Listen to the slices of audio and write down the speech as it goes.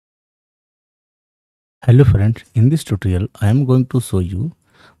Hello friends, in this tutorial I am going to show you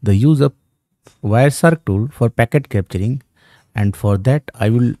the use of Wireshark tool for packet capturing, and for that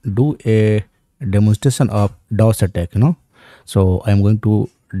I will do a demonstration of DOS attack. So I am going to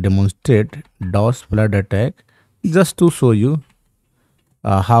demonstrate DOS flood attack just to show you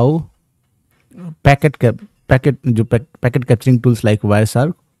how packet capturing tools like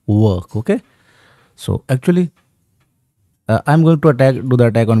Wireshark work. Okay, so actually I'm going to do the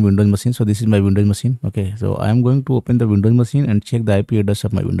attack on Windows machine. So this is my Windows machine. Okay, so I am going to open the Windows machine and check the IP address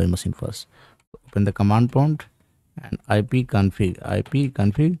of my Windows machine first. Open the command prompt and IP config,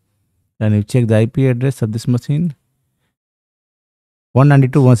 and you check the IP address of this machine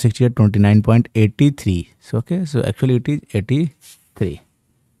 192.168.29.83. So okay, so actually it is 83.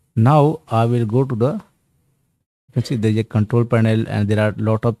 Now I will go to the, you can see there is a control panel and there are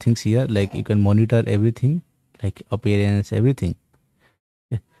lot of things here, like you can monitor everything like appearance, everything.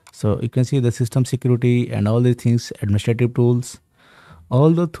 So you can see the system security and all these things, administrative tools, all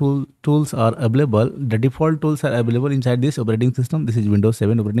the tools are available. The default tools are available inside this operating system. This is Windows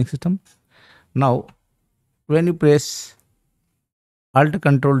 7 operating system. Now when you press Alt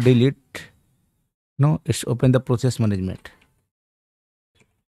Control Delete, it's open the process management.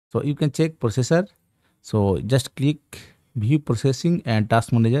 So you can check processor. So just click view processing and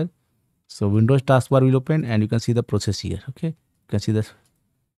task manager. So Windows taskbar will open and you can see the process here. Okay, you can see this,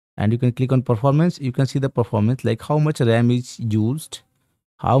 and you can click on performance. You can see the performance, like how much RAM is used,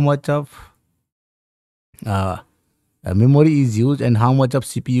 how much of memory is used, and how much of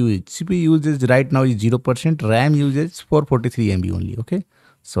CPU is. CPU usage right now is 0%. RAM usage 443 MB only. Okay,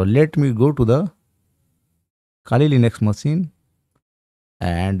 so let me go to the Kali Linux machine,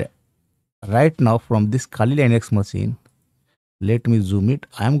 and right now from this Kali Linux machine, let me zoom it.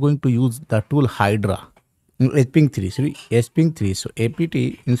 I am going to use the tool Hydra. Hping3, sorry, Hping3. So apt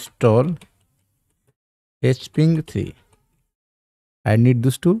install Hping3. I need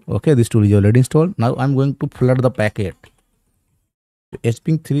this tool. Okay, this tool is already installed. Now I'm going to flood the packet.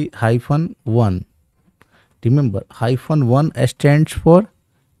 Hping3-1. Remember, -1 stands for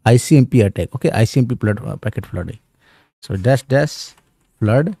ICMP attack. Okay, ICMP packet flooding. So dash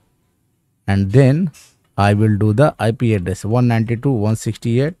flood, and then I will do the IP address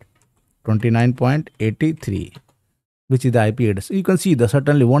 192.168.29.83, which is the IP address. You can see the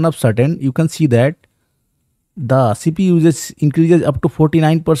certainly one of certain. You can see that the CPU usage increases up to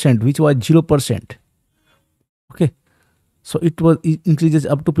 49%, which was 0%. Okay, so it increases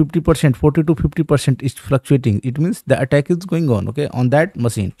up to 50%, 40 to 50% is fluctuating. It means the attack is going on, okay, on that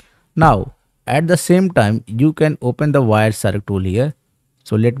machine. Now at the same time you can open the Wireshark tool here.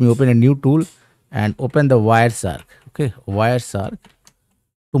 So let me open a new tool and open the Wireshark. Okay, Wireshark,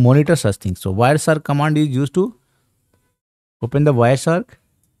 to monitor such things. So Wireshark command is used to open the Wireshark.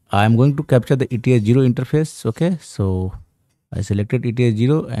 I am going to capture the ETS0 interface. Okay, so I selected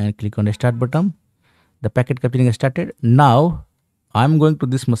ETS0 and click on the start button. The packet capturing is started. Now I'm going to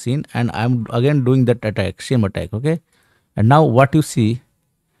this machine and I'm again doing that attack, same attack. Okay, and now what you see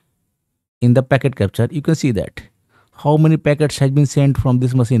in the packet capture, you can see that how many packets has been sent from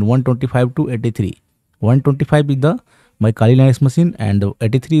this machine, 125 to 83. 125 is the my Kali Linux machine and the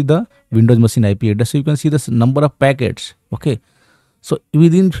 83 is the Windows machine IP address. So you can see the number of packets. Okay, so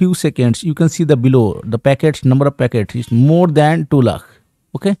within few seconds you can see the below the packets, number of packets is more than 2 lakh.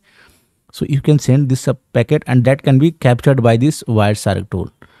 Okay, so you can send this a packet and that can be captured by this Wireshark tool.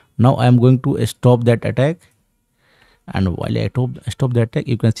 Now I am going to stop that attack, and while I stop the attack,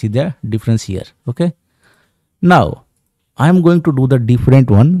 you can see the difference here. Okay, now I am going to do the different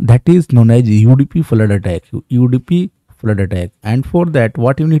one, that is known as UDP flood attack. UDP flood attack, and for that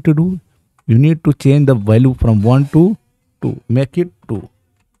what you need to do, you need to change the value from 1 to 2, make it 2.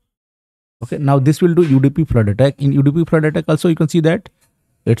 Okay, now this will do UDP flood attack. In UDP flood attack also you can see that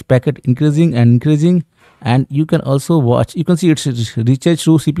its packet increasing and increasing, and you can also watch, you can see it's reaches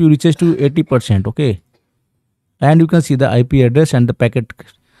to CPU reaches to 80%. Okay, and you can see the IP address and the packet.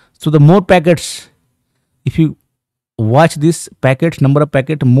 So the more packets, if you watch this packets, number of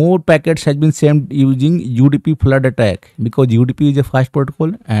packet, more packets has been sent using UDP flood attack, because UDP is a fast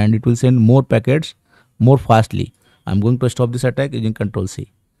protocol and it will send more packets more fastly. I'm going to stop this attack using Control C.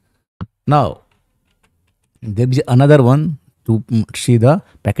 Now there is another one to see the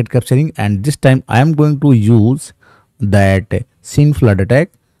packet capturing, and this time I am going to use that SYN flood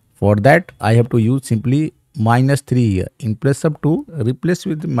attack. For that I have to use simply -3 here. In place of 2, replace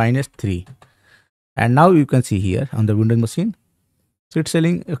with -3. And now you can see here on the Windows machine, so it's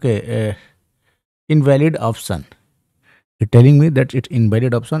telling, okay, invalid option. It's telling me that it's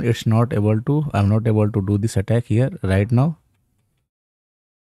invalid option. It's not able to, I'm not able to do this attack here right now.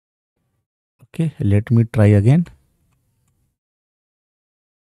 Okay, let me try again.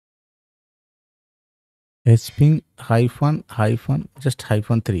 hping just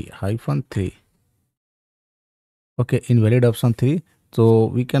 -3. Okay, invalid option 3. So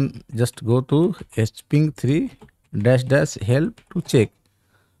we can just go to hping 3 dash help to check.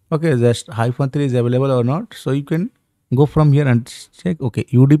 Okay, just -3 is available or not. So you can go from here and check. Okay,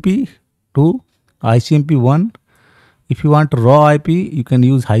 UDP to ICMP1. If you want raw IP, you can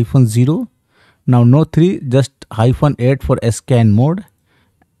use -0. Now no 3, just -8 for scan mode.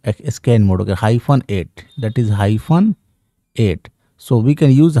 Scan mode. Okay, -8. That is -8. So we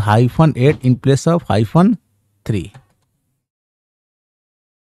can use -8 in place of -3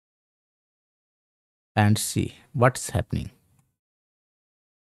 and see what's happening.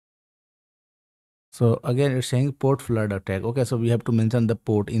 So again, it's saying port flood attack. Okay, so we have to mention the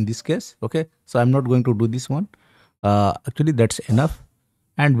port in this case. Okay, so I'm not going to do this one. Actually, that's enough.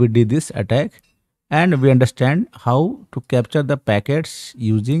 And we did this attack, and we understand how to capture the packets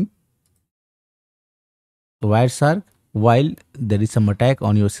using Wireshark while there is some attack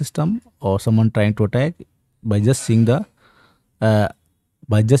on your system or someone trying to attack. By just seeing the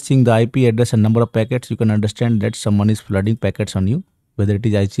IP address and number of packets, you can understand that someone is flooding packets on you, whether it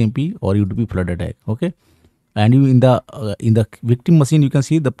is ICMP or UDP flood attack. Okay, and you in the victim machine, you can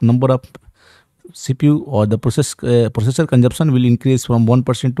see the number of CPU or the processor consumption will increase from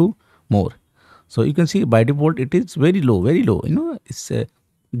 1% to more. So you can see by default it is very low, very low. You know, it's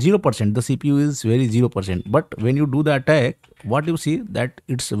 0%. The CPU is very 0%. But when you do the attack, what you see that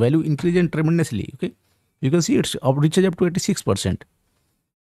its value increases tremendously. Okay, you can see it's reaches up to 86%.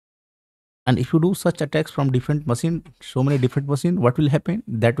 And if you do such attacks from different machine, so many different machine, what will happen?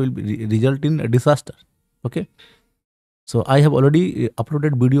 That will result in a disaster. Okay. So I have already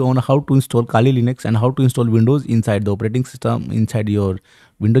uploaded video on how to install Kali Linux and how to install Windows inside the operating system, inside your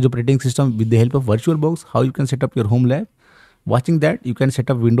Windows operating system with the help of VirtualBox, how you can set up your home lab. Watching that, you can set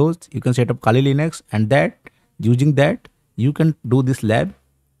up Windows, you can set up Kali Linux, and that using that, you can do this lab.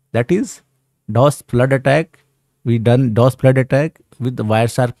 That is DOS flood attack. We done DOS flood attack with the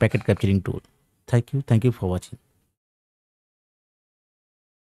Wireshark packet capturing tool. Thank you. Thank you for watching.